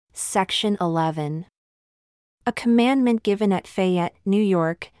Section 11. A commandment given at Fayette, New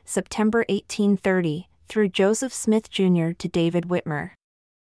York, September 1830, through Joseph Smith, Jr. to David Whitmer.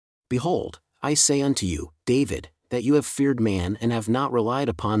 Behold, I say unto you, David, that you have feared man and have not relied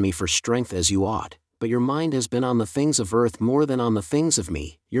upon me for strength as you ought, but your mind has been on the things of earth more than on the things of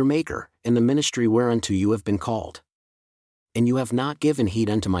me, your Maker, and the ministry whereunto you have been called. And you have not given heed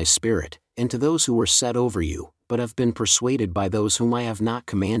unto my spirit, and to those who were set over you, but have been persuaded by those whom I have not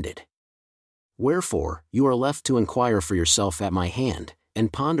commanded. Wherefore, you are left to inquire for yourself at my hand,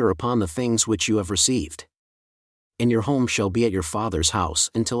 and ponder upon the things which you have received. And your home shall be at your father's house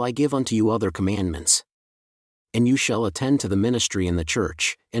until I give unto you other commandments. And you shall attend to the ministry in the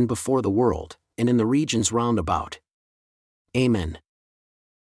church, and before the world, and in the regions round about. Amen.